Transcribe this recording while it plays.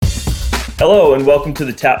Hello and welcome to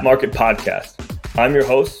the Tap Market Podcast. I'm your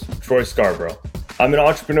host, Troy Scarborough. I'm an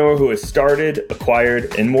entrepreneur who has started,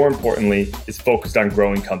 acquired, and more importantly, is focused on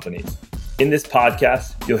growing companies. In this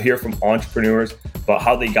podcast, you'll hear from entrepreneurs about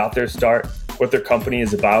how they got their start, what their company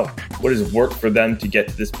is about, what has worked for them to get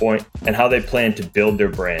to this point, and how they plan to build their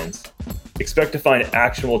brands. Expect to find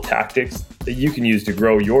actionable tactics that you can use to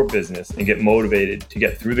grow your business and get motivated to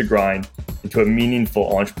get through the grind into a meaningful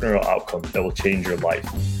entrepreneurial outcome that will change your life.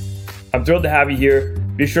 I'm thrilled to have you here.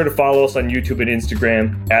 Be sure to follow us on YouTube and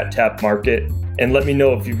Instagram at Tap Market, and let me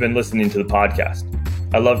know if you've been listening to the podcast.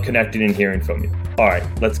 I love connecting and hearing from you. All right,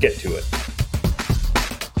 let's get to it.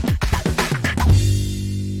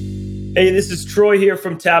 Hey, this is Troy here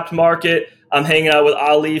from Tapped Market. I'm hanging out with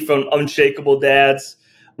Ali from Unshakable Dads.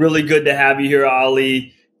 Really good to have you here,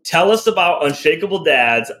 Ali. Tell us about Unshakable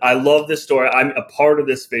Dads. I love this story. I'm a part of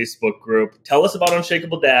this Facebook group. Tell us about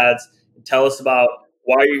Unshakable Dads. And tell us about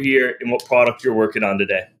why you're here and what product you're working on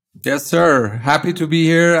today. Yes, sir. Happy to be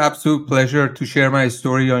here. Absolute pleasure to share my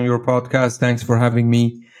story on your podcast. Thanks for having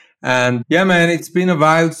me. And yeah, man, it's been a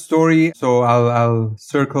wild story. So I'll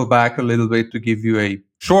circle back a little bit to give you a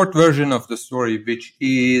short version of the story, which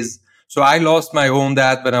is, so I lost my own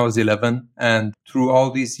dad when I was 11. And through all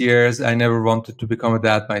these years, I never wanted to become a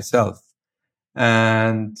dad myself.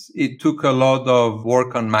 And it took a lot of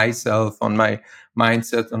work on myself, on my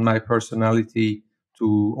mindset, on my personality,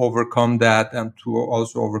 to overcome that and to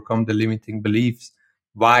also overcome the limiting beliefs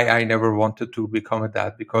why I never wanted to become a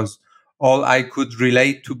dad, because all I could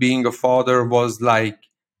relate to being a father was like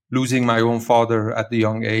losing my own father at the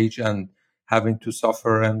young age and having to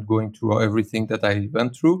suffer and going through everything that I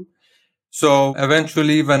went through. So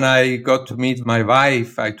eventually when I got to meet my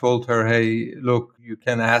wife, I told her, hey, look, you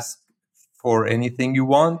can ask for anything you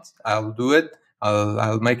want. I'll do it.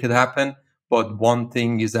 I'll make it happen. But one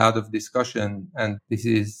thing is out of discussion, and this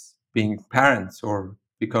is being parents or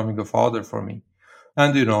becoming a father for me.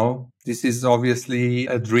 And, this is obviously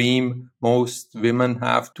a dream most women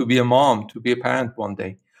have, to be a mom, to be a parent one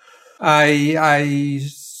day. I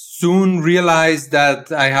soon realized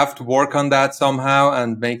that I have to work on that somehow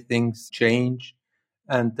and make things change,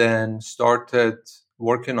 and then started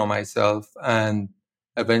working on myself and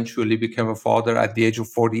eventually became a father at the age of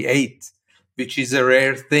 48. Which is a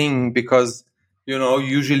rare thing because,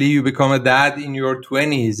 usually you become a dad in your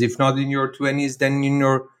 20s. If not in your 20s, then in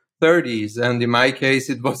your 30s. And in my case,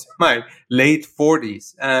 it was my late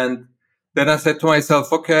 40s. And then I said to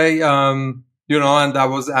myself, okay, and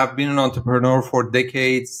I've been an entrepreneur for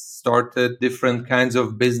decades, started different kinds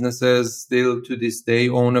of businesses, still to this day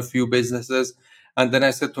own a few businesses. And then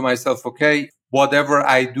I said to myself, okay, whatever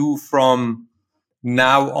I do from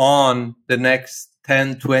now on the next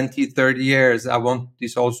 10, 20, 30 years, I want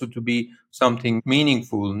this also to be something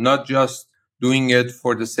meaningful, not just doing it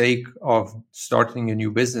for the sake of starting a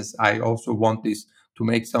new business. I also want this to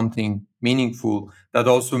make something meaningful that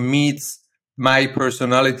also meets my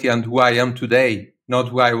personality and who I am today, not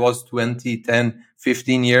who I was 20, 10,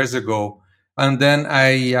 15 years ago. And then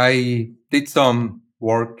I did some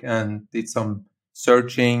work and did some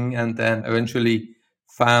searching, and then eventually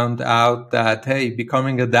found out that, hey,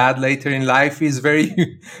 becoming a dad later in life is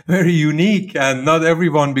very, very unique. And not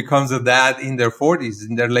everyone becomes a dad in their 40s,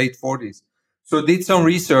 in their late 40s. So did some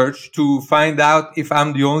research to find out if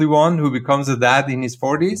I'm the only one who becomes a dad in his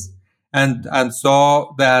 40s, and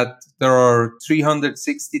saw that there are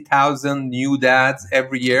 360,000 new dads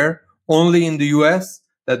every year only in the US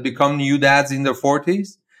that become new dads in their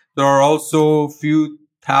 40s. There are also a few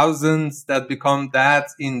thousands that become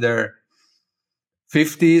dads in their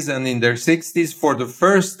 50s and in their 60s for the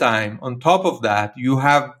first time. On top of that, you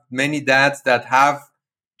have many dads that have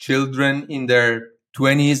children in their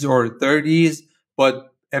 20s or 30s,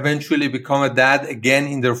 but eventually become a dad again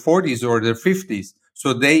in their 40s or their 50s.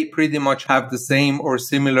 So they pretty much have the same or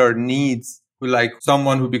similar needs like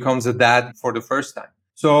someone who becomes a dad for the first time.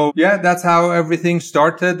 So yeah, that's how everything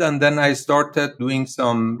started. And then I started doing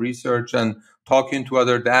some research and talking to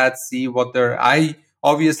other dads, see what I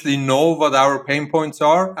obviously know what our pain points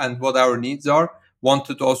are and what our needs are.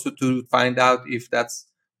 Wanted also to find out if that's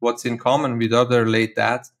what's in common with other late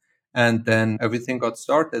dads. And then everything got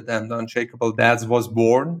started and Unshakable Dads was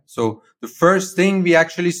born. So the first thing we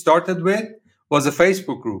actually started with was a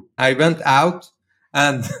Facebook group. I went out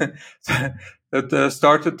and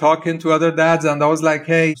started talking to other dads, and I was like,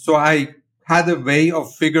 hey, so I had a way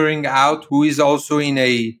of figuring out who is also in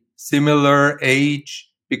a similar age,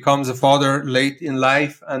 becomes a father late in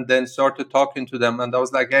life, and then started talking to them. And I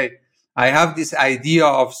was like, hey, I have this idea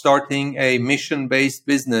of starting a mission-based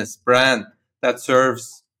business brand that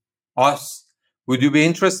serves us, Would you be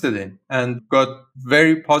interested in? And got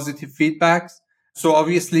very positive feedbacks. So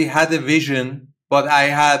obviously had a vision, but I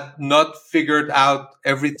had not figured out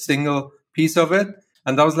every single piece of it.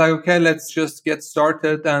 And I was like, okay, let's just get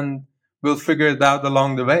started and we'll figure it out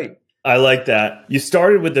along the way. I like that. You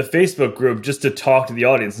started with the Facebook group just to talk to the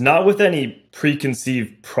audience, not with any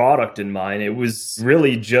preconceived product in mind. It was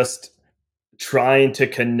really just trying to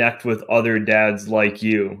connect with other dads like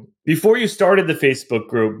you. Before you started the Facebook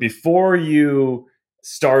group, before you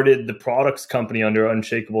started the products company under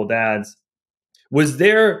Unshakable Dads, was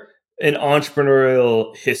there an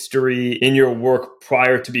entrepreneurial history in your work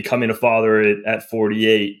prior to becoming a father at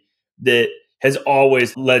 48 that has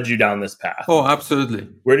always led you down this path? Oh, absolutely.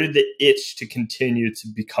 Where did the itch to continue to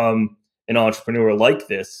become an entrepreneur like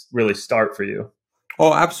this really start for you?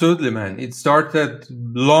 Oh, absolutely, man. It started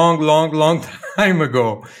long time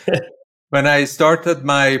ago. When I started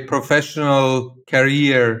my professional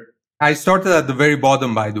career, I started at the very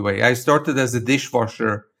bottom, by the way. I started as a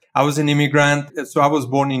dishwasher. I was an immigrant. So I was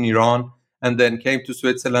born in Iran and then came to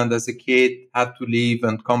Switzerland as a kid, had to leave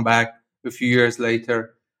and come back a few years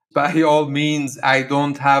later. By all means, I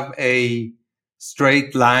don't have a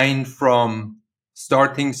straight line from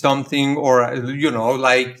starting something or,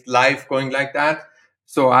 like life going like that.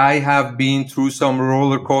 So I have been through some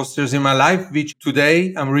roller coasters in my life, which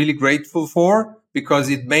today I'm really grateful for because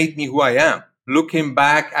it made me who I am. Looking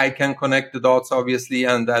back, I can connect the dots, obviously,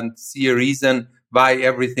 and see a reason why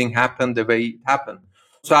everything happened the way it happened.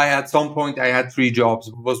 So at some point, I had 3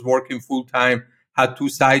 jobs, was working full time, had 2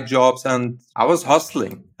 side jobs, and I was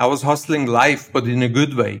hustling. I was hustling life, but in a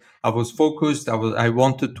good way. I was focused. I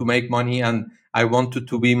wanted to make money and I wanted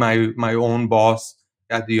to be my own boss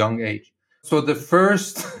at a young age. So the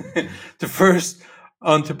first, the first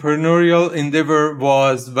entrepreneurial endeavor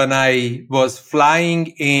was when I was flying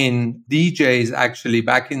in DJs actually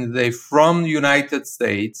back in the day from the United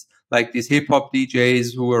States, like these hip hop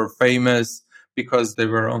DJs who were famous because they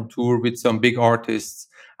were on tour with some big artists.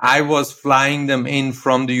 I was flying them in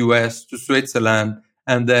from the US to Switzerland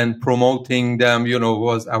and then promoting them,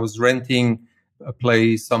 I was renting a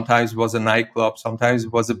place. Sometimes it was a nightclub. Sometimes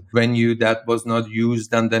it was a venue that was not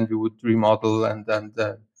used. And then we would remodel and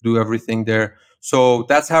do everything there. So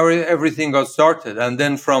that's how everything got started. And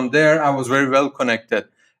then from there, I was very well connected.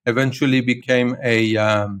 Eventually became a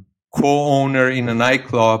co-owner in a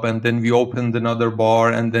nightclub. And then we opened another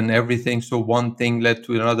bar and then everything. So one thing led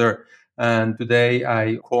to another. And today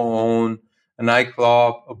I co-own a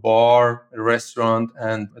nightclub, a bar, a restaurant,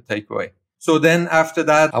 and a takeaway. So then after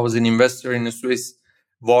that, I was an investor in a Swiss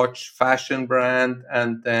watch fashion brand.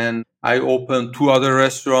 And then I opened 2 other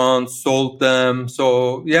restaurants, sold them.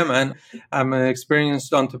 So yeah, man, I'm an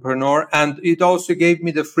experienced entrepreneur. And it also gave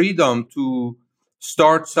me the freedom to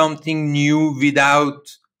start something new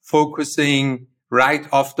without focusing right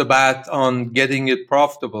off the bat on getting it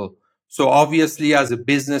profitable. So obviously, as a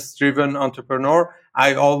business driven entrepreneur,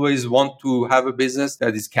 I always want to have a business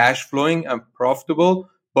that is cash flowing and profitable,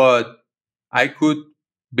 but I could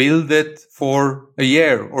build it for a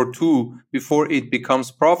year or 2 before it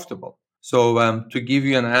becomes profitable. So to give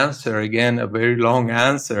you an answer, again, a very long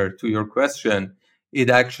answer to your question, it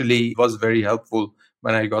actually was very helpful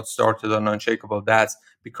when I got started on Unshakable Dads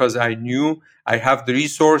because I knew I have the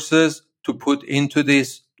resources to put into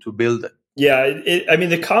this to build it. Yeah,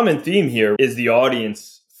 the common theme here is the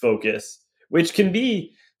audience focus, which can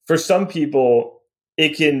be, for some people,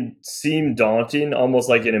 it can seem daunting, almost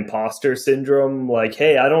like an imposter syndrome. Like,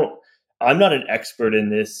 hey, I'm not an expert in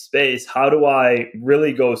this space. How do I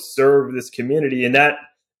really go serve this community? And that,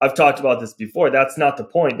 I've talked about this before. That's not the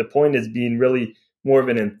point. The point is being really more of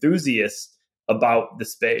an enthusiast about the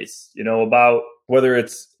space, about whether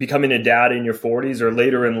it's becoming a dad in your 40s or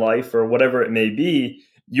later in life or whatever it may be.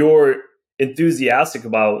 You're enthusiastic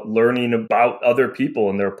about learning about other people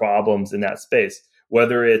and their problems in that space.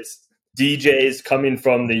 Whether it's DJs coming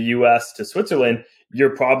from the US to Switzerland,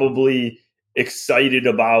 you're probably excited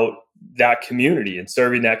about that community and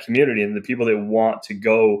serving that community and the people that want to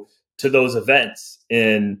go to those events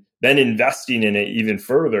and then investing in it even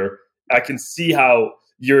further. I can see how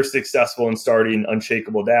you're successful in starting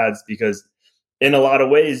Unshakable Dads because in a lot of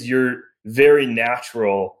ways, you're very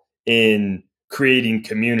natural in creating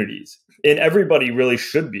communities. And everybody really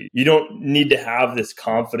should be. You don't need to have this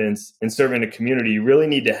confidence in serving a community. You really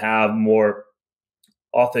need to have more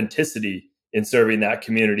authenticity in serving that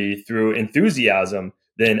community through enthusiasm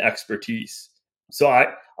than expertise. So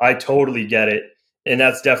I totally get it. And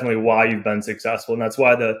that's definitely why you've been successful. And that's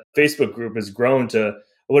why the Facebook group has grown to,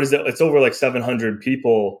 what is it? It's over like 700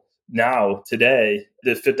 people now today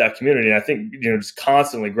that fit that community. And I think, just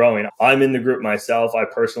constantly growing. I'm in the group myself. I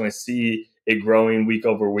personally see it growing week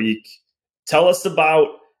over week. Tell us about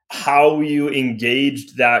how you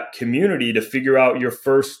engaged that community to figure out your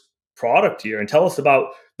first product here, and tell us about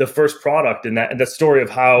the first product and the story of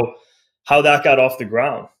how that got off the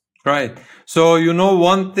ground. Right. So,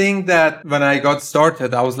 one thing that when I got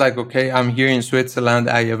started, I was like, okay, I'm here in Switzerland.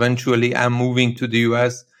 I eventually am moving to the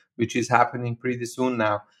US, which is happening pretty soon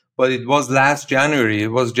now. But it was last January.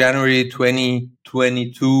 It was January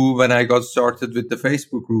 2022 when I got started with the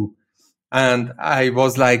Facebook group. And I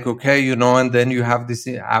was like, okay, and then you have this,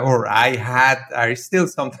 or I still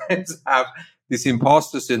sometimes have this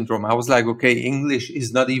imposter syndrome. I was like, okay, English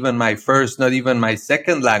is not even my first, not even my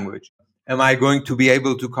second language. Am I going to be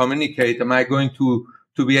able to communicate? Am I going to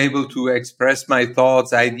be able to express my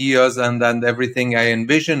thoughts, ideas, and everything I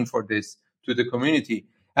envision for this to the community?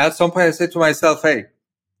 At some point, I said to myself, hey,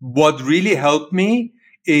 what really helped me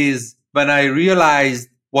is when I realized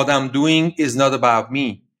what I'm doing is not about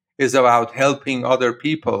me. It's about helping other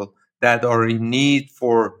people that are in need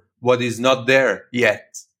for what is not there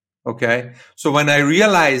yet. Okay. So when I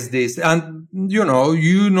realized this, and you know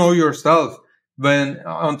yourself, when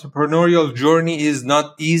entrepreneurial journey is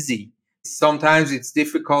not easy. Sometimes it's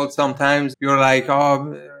difficult. Sometimes you're like,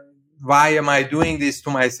 oh, why am I doing this to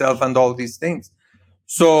myself and all these things?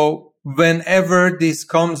 So whenever this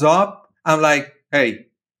comes up, I'm like, hey,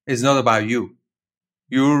 it's not about you.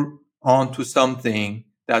 You're onto something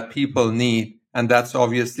that people need. And that's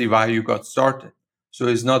obviously why you got started. So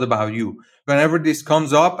it's not about you. Whenever this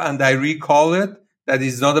comes up and I recall it, that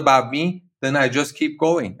is not about me, then I just keep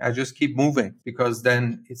going. I just keep moving, because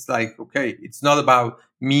then it's like, okay, it's not about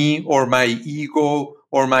me or my ego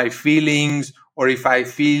or my feelings, or if I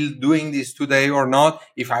feel doing this today or not,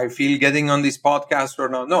 if I feel getting on this podcast or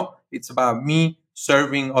not. No, it's about me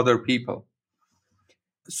serving other people.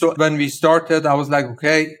 So when we started, I was like,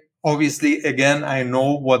 okay, obviously, again, I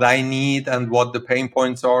know what I need and what the pain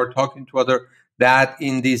points are, talking to other dad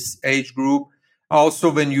in this age group. Also,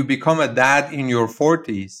 when you become a dad in your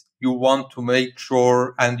 40s, you want to make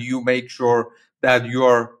sure that you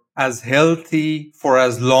are as healthy for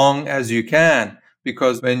as long as you can.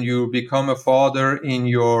 Because when you become a father in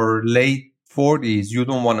your late 40s, you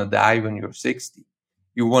don't want to die when you're 60.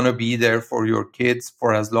 You want to be there for your kids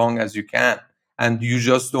for as long as you can. And you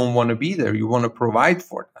just don't want to be there. You want to provide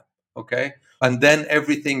for them. Okay. And then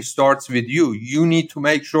everything starts with you. You need to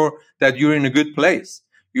make sure that you're in a good place.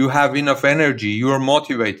 You have enough energy. You're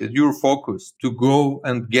motivated. You're focused to go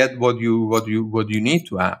and get what you need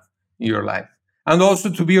to have in your life. And also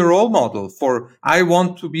to be a role model I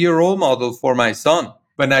want to be a role model for my son.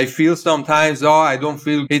 When I feel sometimes, I don't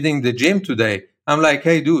feel hitting the gym today. I'm like,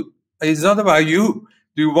 hey, dude, it's not about you.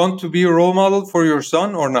 Do you want to be a role model for your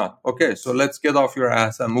son or not? Okay, so let's get off your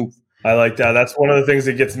ass and move. I like that. That's one of the things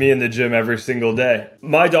that gets me in the gym every single day.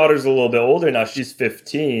 My daughter's a little bit older now. She's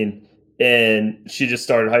 15 and she just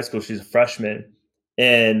started high school. She's a freshman.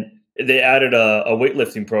 And they added a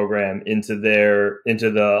weightlifting program into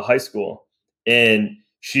the high school. And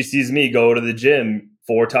she sees me go to the gym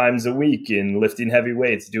 4 times a week and lifting heavy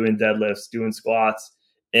weights, doing deadlifts, doing squats.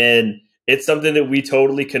 And it's something that we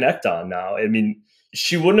totally connect on now. I mean,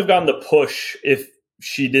 she wouldn't have gotten the push if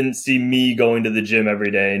she didn't see me going to the gym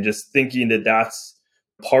every day and just thinking that that's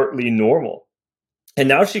partly normal. And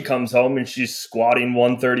now she comes home and she's squatting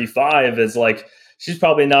 135 as like, she's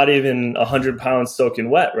probably not even 100 pounds soaking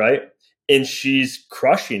wet, right? And she's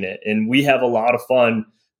crushing it. And we have a lot of fun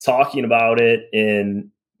talking about it and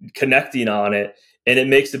connecting on it. And it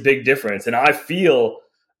makes a big difference. And I feel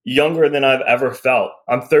younger than I've ever felt.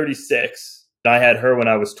 I'm 36. And I had her when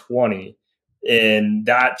I was 20. And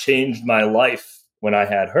that changed my life when I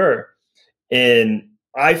had her. And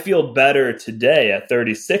I feel better today at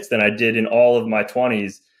 36 than I did in all of my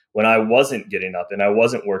 20s when I wasn't getting up and I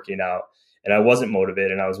wasn't working out and I wasn't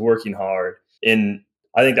motivated and I was working hard. And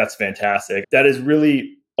I think that's fantastic. That is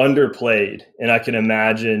really underplayed. And I can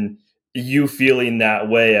imagine you feeling that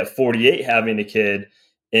way at 48, having a kid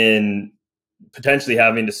and potentially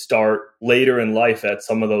having to start later in life at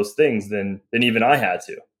some of those things than even I had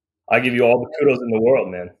to. I give you all the kudos in the world,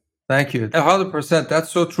 man. Thank you. 100%. That's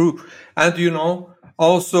so true. And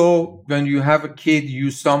also when you have a kid,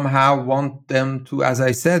 you somehow want them to, as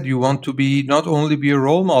I said, you want to be not only be a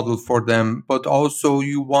role model for them, but also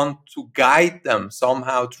you want to guide them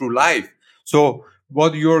somehow through life. So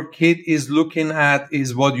what your kid is looking at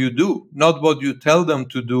is what you do, not what you tell them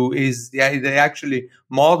to do. They actually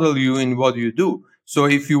model you in what you do. So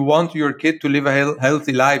if you want your kid to live a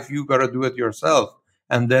healthy life, you got to do it yourself.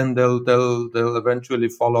 And then they'll eventually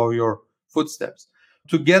follow your footsteps.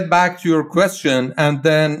 To get back to your question, and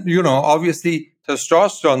then, obviously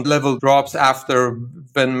testosterone level drops after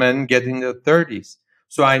when men get in their 30s.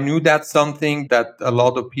 So I knew that's something that a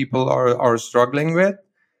lot of people are struggling with.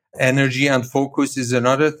 Energy and focus is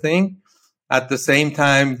another thing. At the same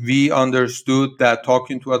time, we understood that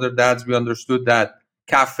talking to other dads, we understood that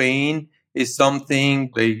caffeine is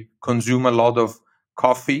something they consume a lot of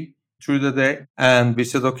coffee through the day. And we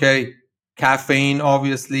said, okay, caffeine,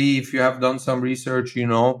 obviously, if you have done some research, you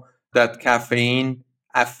know that caffeine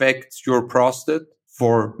affects your prostate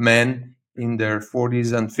for men in their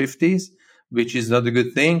 40s and 50s, which is not a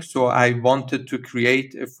good thing. So I wanted to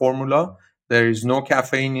create a formula. There is no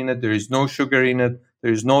caffeine in it. There is no sugar in it.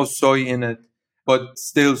 There is no soy in it, but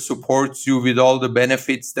still supports you with all the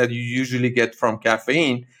benefits that you usually get from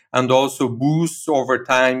caffeine and also boosts over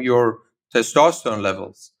time your testosterone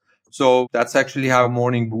levels. So that's actually how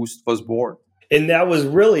Morning Boost was born. And that was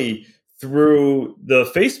really through the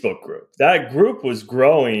Facebook group. That group was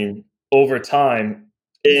growing over time.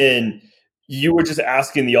 And you were just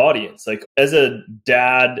asking the audience, like, as a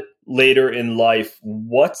dad later in life,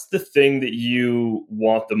 what's the thing that you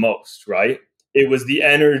want the most, right? It was the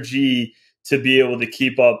energy to be able to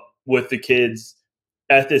keep up with the kids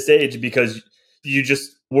at this age because you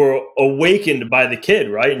just were awakened by the kid,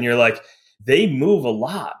 right? And you're like, they move a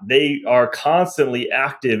lot. They are constantly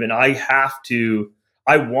active, and I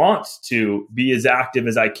want to be as active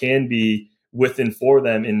as I can be with and for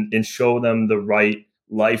them and show them the right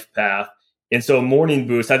life path. And so Morning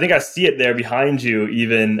Boost, I think I see it there behind you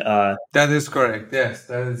even. That is correct. Yes,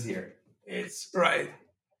 that is here. It's right.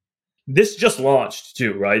 This just launched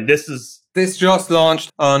too, right? This just launched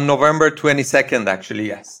on November 22nd, actually,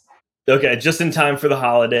 yes. Okay, just in time for the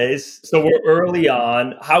holidays. So we're early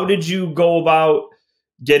on. How did you go about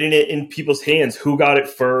getting it in people's hands? Who got it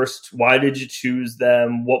first? Why did you choose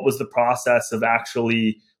them? What was the process of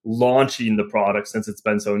actually launching the product since it's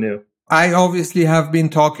been so new? I obviously have been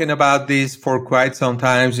talking about this for quite some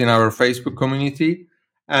times in our Facebook community.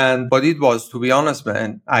 But it was, to be honest,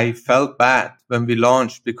 man, I felt bad when we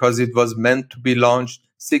launched because it was meant to be launched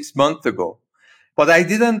 6 months ago. But I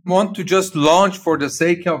didn't want to just launch for the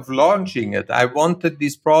sake of launching it. I wanted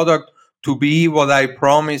this product to be what I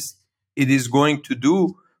promised it is going to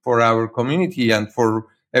do for our community and for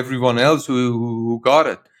everyone else who got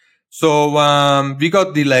it. So we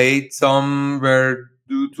got delayed. Some were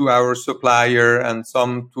due to our supplier and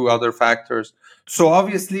some to other factors. So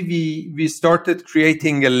obviously we started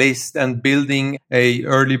creating a list and building a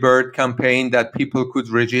early bird campaign that people could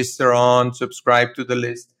register on, subscribe to the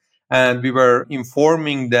list. And we were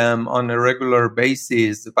informing them on a regular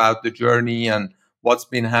basis about the journey and what's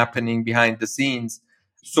been happening behind the scenes.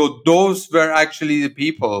 So those were actually the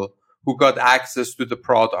people who got access to the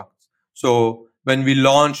product. So when we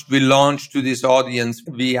launched to this audience.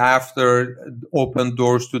 We after opened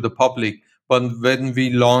doors to the public. But when we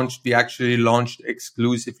launched, we actually launched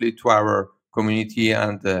exclusively to our community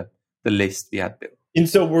and the list we had built. And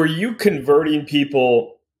so were you converting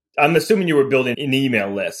people? I'm assuming you were building an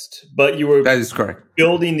email list, but you were That is correct.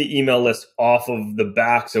 Building the email list off of the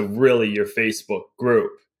backs of really your Facebook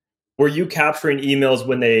group. Were you capturing emails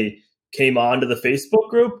when they came onto the Facebook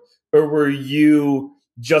group, or were you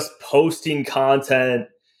just posting content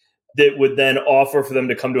that would then offer for them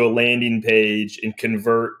to come to a landing page and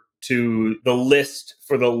convert to the list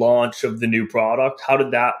for the launch of the new product? How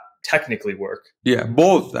did that technically work? Yeah,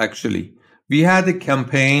 both actually. We had a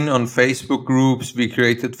campaign on Facebook groups. We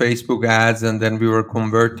created Facebook ads, and then we were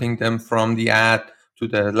converting them from the ad to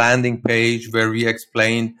the landing page where we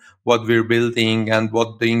explained what we're building and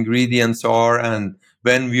what the ingredients are and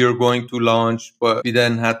when we are going to launch. But we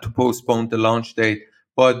then had to postpone the launch date.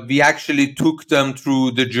 But we actually took them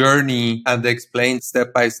through the journey and explained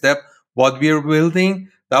step by step what we're building.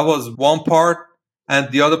 That was one part. And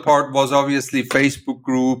the other part was obviously Facebook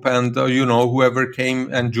group and, whoever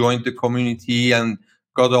came and joined the community and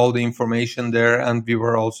got all the information there. And we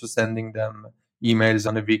were also sending them emails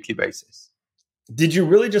on a weekly basis. Did you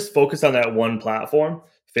really just focus on that one platform,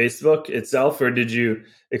 Facebook itself, or did you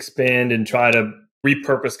expand and try to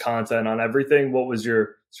repurpose content on everything? What was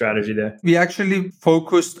your strategy there? We actually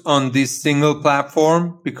focused on this single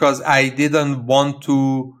platform because I didn't want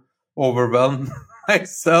to overwhelm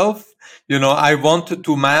myself. I wanted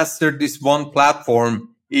to master this one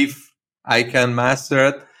platform if I can master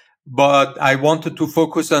it, but I wanted to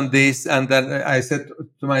focus on this. And then I said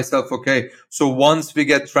to myself, okay, so once we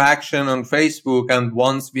get traction on Facebook and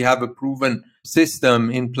once we have a proven system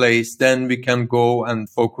in place, then we can go and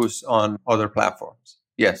focus on other platforms.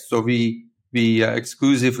 Yes. So we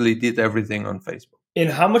exclusively did everything on Facebook. And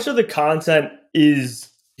how much of the content is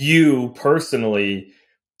you personally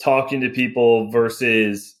talking to people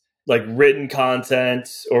versus like written content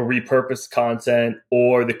or repurposed content,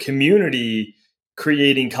 or the community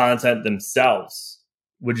creating content themselves,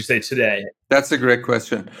 would you say today? That's a great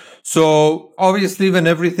question. So obviously, when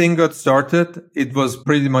everything got started, it was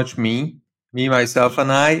pretty much me, myself,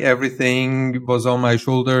 and I. Everything was on my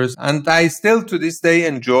shoulders. And I still to this day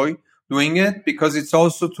enjoy doing it because it's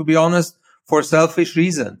also, to be honest, for selfish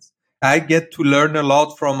reasons. I get to learn a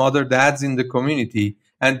lot from other dads in the community.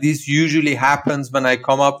 And this usually happens when I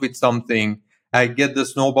come up with something. I get the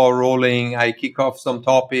snowball rolling. I kick off some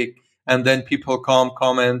topic and then people come,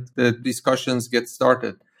 comment, the discussions get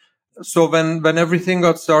started. So when everything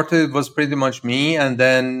got started, it was pretty much me, and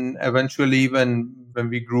then eventually when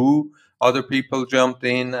we grew, other people jumped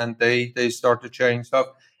in and they started sharing stuff.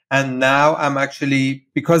 And now I'm actually,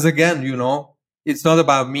 because again, it's not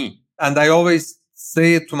about me, and I always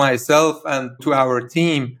say it to myself and to our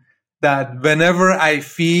team that whenever I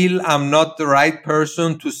feel I'm not the right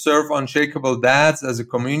person to serve Unshakable Dads as a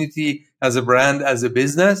community, as a brand, as a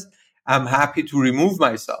business, I'm happy to remove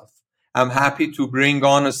myself. I'm happy to bring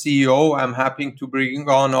on a CEO. I'm happy to bring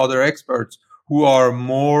on other experts who are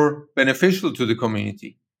more beneficial to the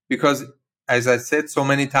community. Because as I said so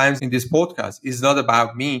many times in this podcast, it's not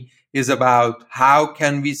about me. It's about how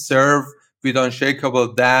can we serve with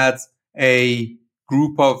Unshakable Dads a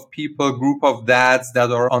group of people, group of dads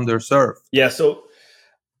that are underserved. Yeah. So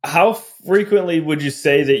how frequently would you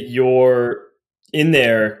say that you're in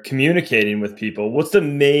there communicating with people? What's the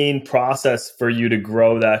main process for you to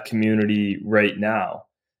grow that community right now?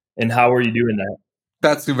 And how are you doing that?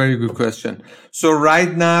 That's a very good question. So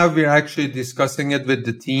right now we're actually discussing it with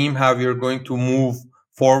the team, how we're going to move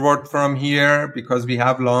forward from here because we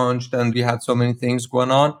have launched and we had so many things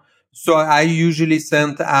going on. So I usually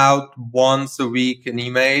send out once a week an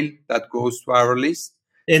email that goes to our list.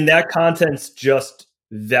 And that content's just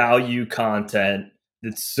value content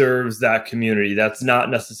that serves that community. That's not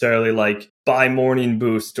necessarily like buy morning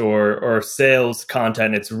boost or sales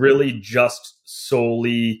content. It's really just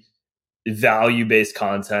solely value-based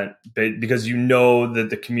content because you know that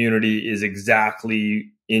the community is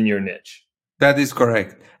exactly in your niche. That is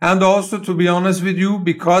correct. And also, to be honest with you,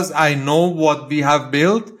 because I know what we have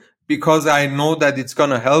built, because I know that it's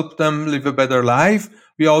going to help them live a better life,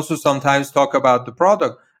 we also sometimes talk about the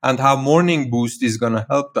product and how Morning Boost is going to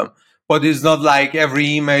help them. But it's not like every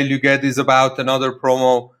email you get is about another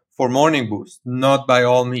promo for Morning Boost. Not by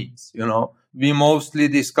all means, We mostly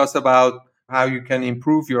discuss about how you can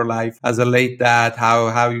improve your life as a late dad,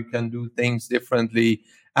 how you can do things differently.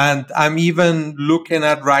 And I'm even looking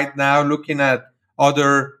at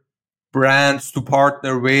other brands to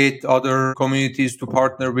partner with, other communities to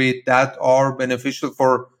partner with that are beneficial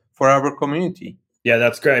for our community. Yeah,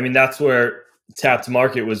 that's great. I mean, that's where Tap to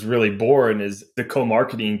Market was really born, is the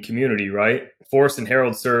co-marketing community, right? Forrest and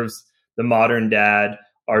Harold serves the modern dad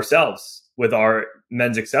ourselves with our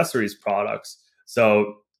men's accessories products.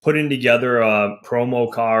 So putting together a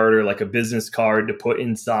promo card or like a business card to put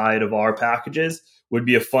inside of our packages would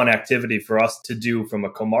be a fun activity for us to do from a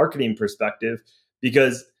co-marketing perspective,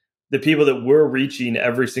 because the people that we're reaching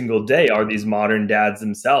every single day are these modern dads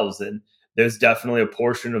themselves. And there's definitely a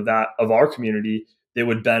portion of that, of our community, that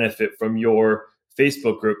would benefit from your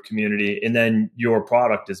Facebook group community and then your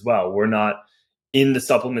product as well. We're not in the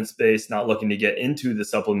supplement space, not looking to get into the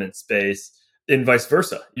supplement space, and vice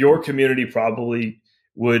versa. Your community probably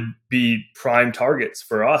would be prime targets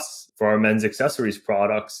for us for our men's accessories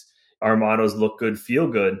products. Our mottos: look good, feel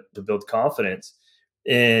good, to build confidence.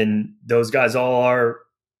 And those guys all are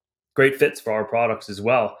great fits for our products as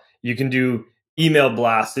well. You can do email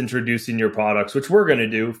blasts introducing your products, which we're going to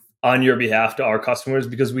do on your behalf to our customers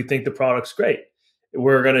because we think the product's great.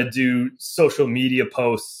 We're going to do social media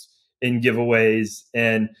posts and giveaways.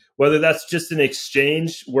 And whether that's just an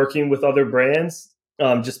exchange working with other brands,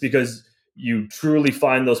 just because you truly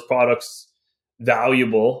find those products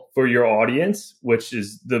valuable for your audience, which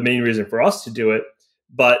is the main reason for us to do it.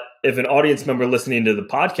 But if an audience member listening to the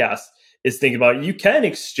podcast is thinking about it, you can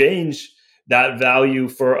exchange that value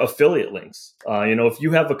for affiliate links. If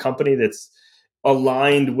you have a company that's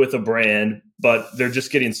aligned with a brand, but they're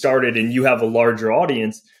just getting started and you have a larger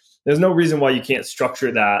audience, there's no reason why you can't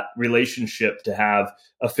structure that relationship to have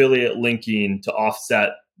affiliate linking to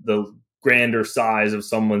offset the grander size of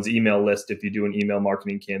someone's email list if you do an email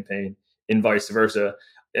marketing campaign, and vice versa.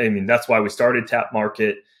 I mean, that's why we started Tap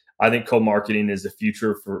Market. I think co-marketing is the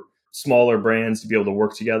future for smaller brands to be able to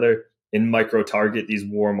work together and micro-target these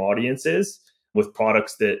warm audiences with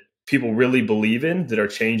products that people really believe in, that are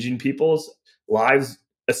changing people's lives,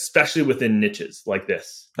 especially within niches like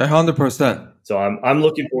this. 100%. So I'm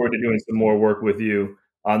looking forward to doing some more work with you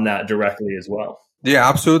on that directly as well. Yeah,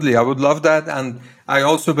 absolutely. I would love that. And I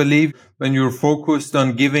also believe when you're focused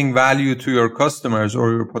on giving value to your customers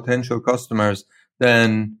or your potential customers,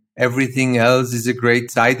 then everything else is a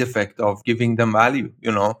great side effect of giving them value.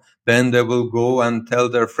 Then they will go and tell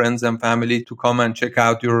their friends and family to come and check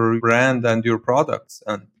out your brand and your products.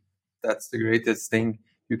 And that's the greatest thing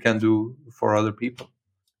you can do for other people.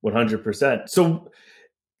 100%. So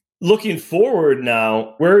looking forward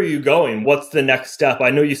now, where are you going? What's the next step?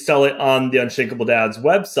 I know you sell it on the Unshakable Dads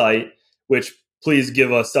website, which please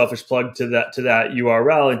give a selfish plug to that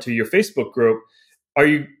URL and to your Facebook group. Are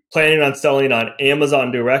you planning on selling on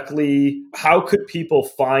Amazon directly? How could people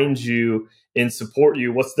find you and support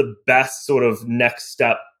you? What's the best sort of next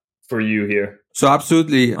step for you here? So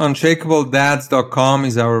absolutely. Unshakabledads.com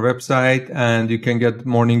is our website, and you can get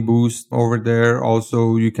Morning Boost over there.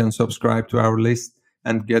 Also, you can subscribe to our list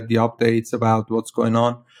and get the updates about what's going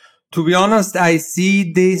on. To be honest, I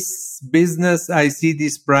see this business, I see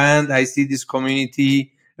this brand, I see this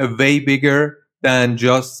community way bigger than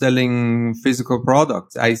just selling physical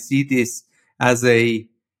products. I see this as a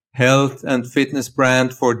health and fitness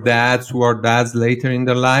brand for dads who are dads later in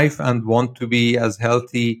their life and want to be as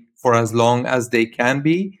healthy for as long as they can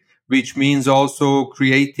be, which means also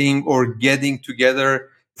creating or getting together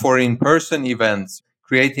for in-person events,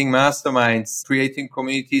 creating masterminds, creating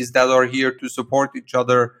communities that are here to support each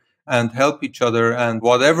other and help each other. And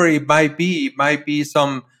whatever it might be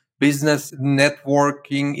some business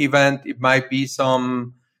networking event. It might be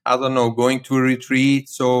some, I don't know, going to a retreat.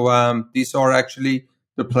 So these are actually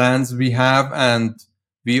the plans we have, and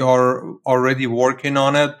we are already working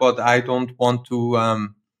on it, but I don't want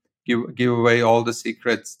to give away all the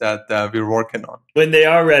secrets that we're working on. When they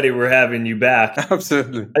are ready, we're having you back.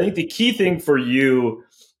 Absolutely. I think the key thing for you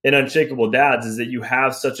in Unshakable Dads is that you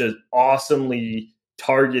have such an awesomely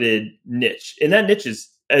targeted niche. And that niche is,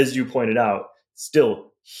 as you pointed out,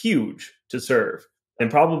 still huge to serve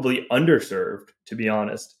and probably underserved, to be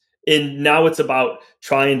honest. And now it's about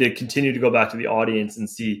trying to continue to go back to the audience and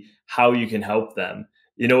see how you can help them.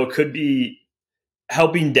 It could be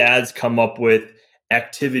helping dads come up with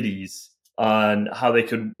activities on how they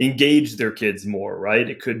could engage their kids more, right?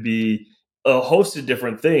 It could be a host of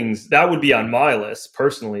different things. That would be on my list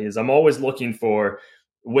personally, is I'm always looking for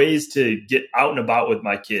ways to get out and about with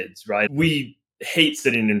my kids, right? We hate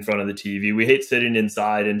sitting in front of the TV. We hate sitting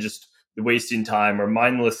inside and just wasting time or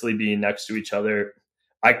mindlessly being next to each other.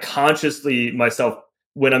 I consciously myself,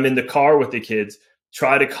 when I'm in the car with the kids,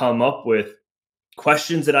 try to come up with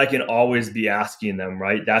questions that I can always be asking them,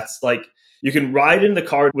 right? That's like, you can ride in the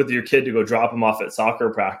car with your kid to go drop them off at soccer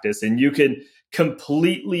practice, and you can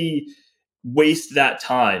completely waste that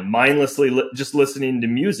time mindlessly just listening to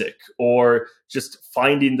music or just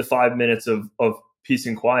finding the 5 minutes of peace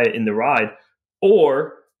and quiet in the ride.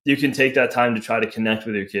 Or you can take that time to try to connect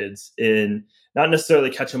with your kids and not necessarily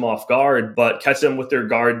catch them off guard, but catch them with their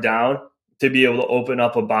guard down to be able to open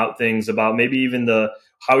up about things, about maybe even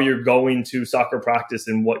how you're going to soccer practice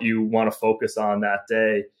and what you want to focus on that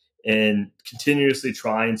day, and continuously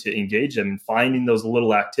trying to engage them and finding those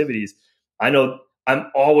little activities. I know I'm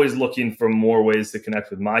always looking for more ways to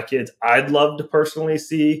connect with my kids. I'd love to personally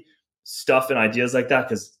see stuff and ideas like that,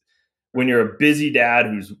 because when you're a busy dad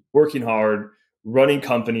who's working hard, running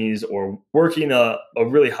companies, or working a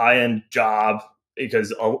really high-end job,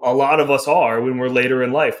 because a lot of us are when we're later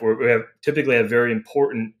in life, where we typically have very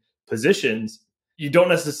important positions, you don't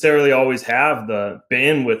necessarily always have the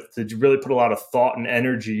bandwidth to really put a lot of thought and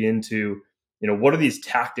energy into, what are these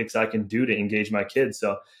tactics I can do to engage my kids?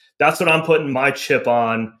 So that's what I'm putting my chip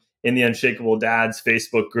on in the Unshakable Dads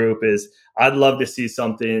Facebook group. Is I'd love to see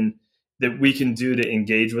something that we can do to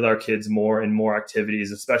engage with our kids more, and more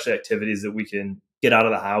activities, especially activities that we can get out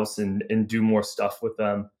of the house and do more stuff with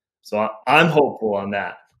them. So I'm hopeful on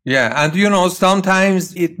that. Yeah. And,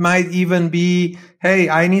 sometimes it might even be, hey,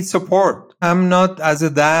 I need support. I'm not, as a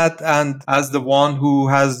dad and as the one who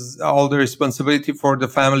has all the responsibility for the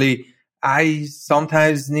family, I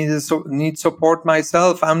sometimes need support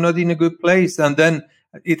myself. I'm not in a good place. And then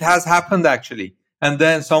it has happened actually. And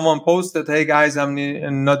then someone posted, hey guys, I'm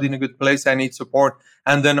not in a good place. I need support.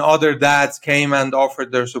 And then other dads came and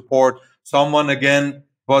offered their support. Someone again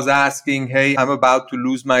was asking, hey, I'm about to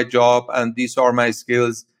lose my job and these are my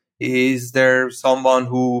skills. Is there someone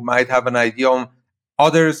who might have an idea?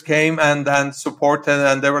 Others came and supported,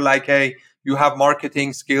 and they were like, hey, you have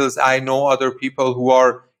marketing skills. I know other people who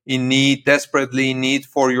are desperately in need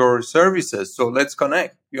for your services. So let's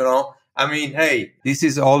connect, hey, this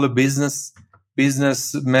is all a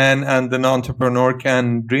businessman and an entrepreneur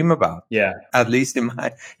can dream about. Yeah. At least in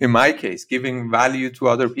my case, giving value to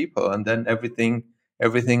other people, and then everything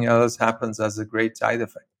everything else happens as a great side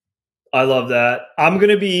effect. I love that. I'm going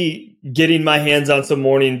to be getting my hands on some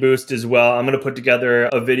Morning Boost as well. I'm going to put together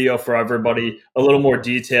a video for everybody, a little more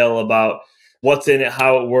detail about what's in it,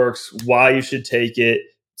 how it works, why you should take it.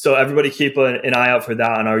 So everybody keep an eye out for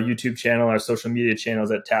that on our YouTube channel, our social media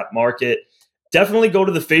channels at Tap Market. Definitely go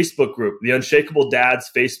to the Facebook group, the Unshakable Dads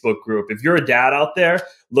Facebook group. If you're a dad out there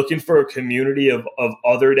looking for a community of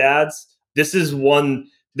other dads, this is one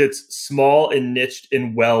that's small and niched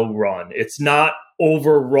and well run. It's not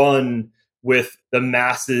overrun with the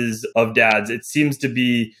masses of dads. It seems to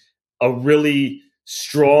be a really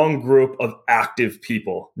strong group of active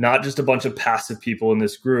people, not just a bunch of passive people in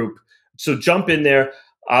this group. So jump in there.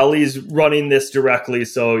 Ali's running this directly,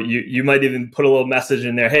 so you might even put a little message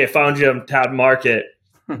in there. Hey, I found you on Tab Market.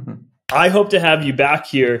 I hope to have you back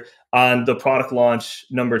here on the product launch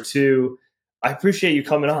number 2. I appreciate you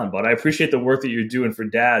coming on, but I appreciate the work that you're doing for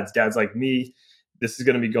dads like me. This is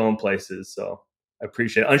going to be going places, so I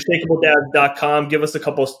appreciate it. Unshakabledads.com. Give us a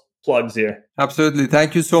couple plugs here. Absolutely.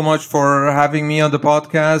 Thank you so much for having me on the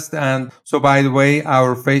podcast. And so, by the way,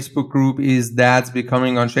 our Facebook group is Dads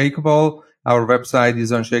Becoming Unshakable. Our website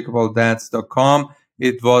is unshakabledads.com.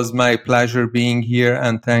 It was my pleasure being here,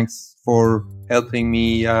 and thanks for helping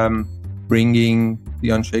me bringing the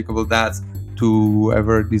Unshakable Dads to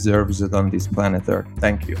whoever deserves it on this planet Earth.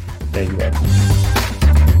 Thank you. Thank you, man.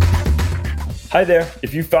 Hi there.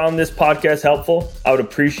 If you found this podcast helpful, I would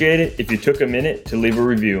appreciate it if you took a minute to leave a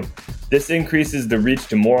review. This increases the reach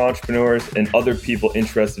to more entrepreneurs and other people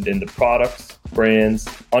interested in the products, brands,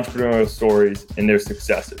 entrepreneurial stories, and their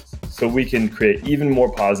successes, so we can create even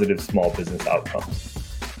more positive small business outcomes.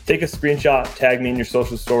 Take a screenshot, tag me in your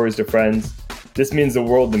social stories to friends. This means the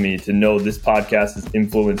world to me to know this podcast has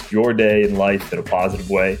influenced your day and life in a positive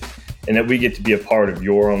way, and that we get to be a part of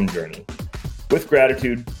your own journey. With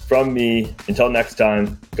gratitude from me, until next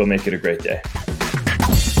time, go make it a great day.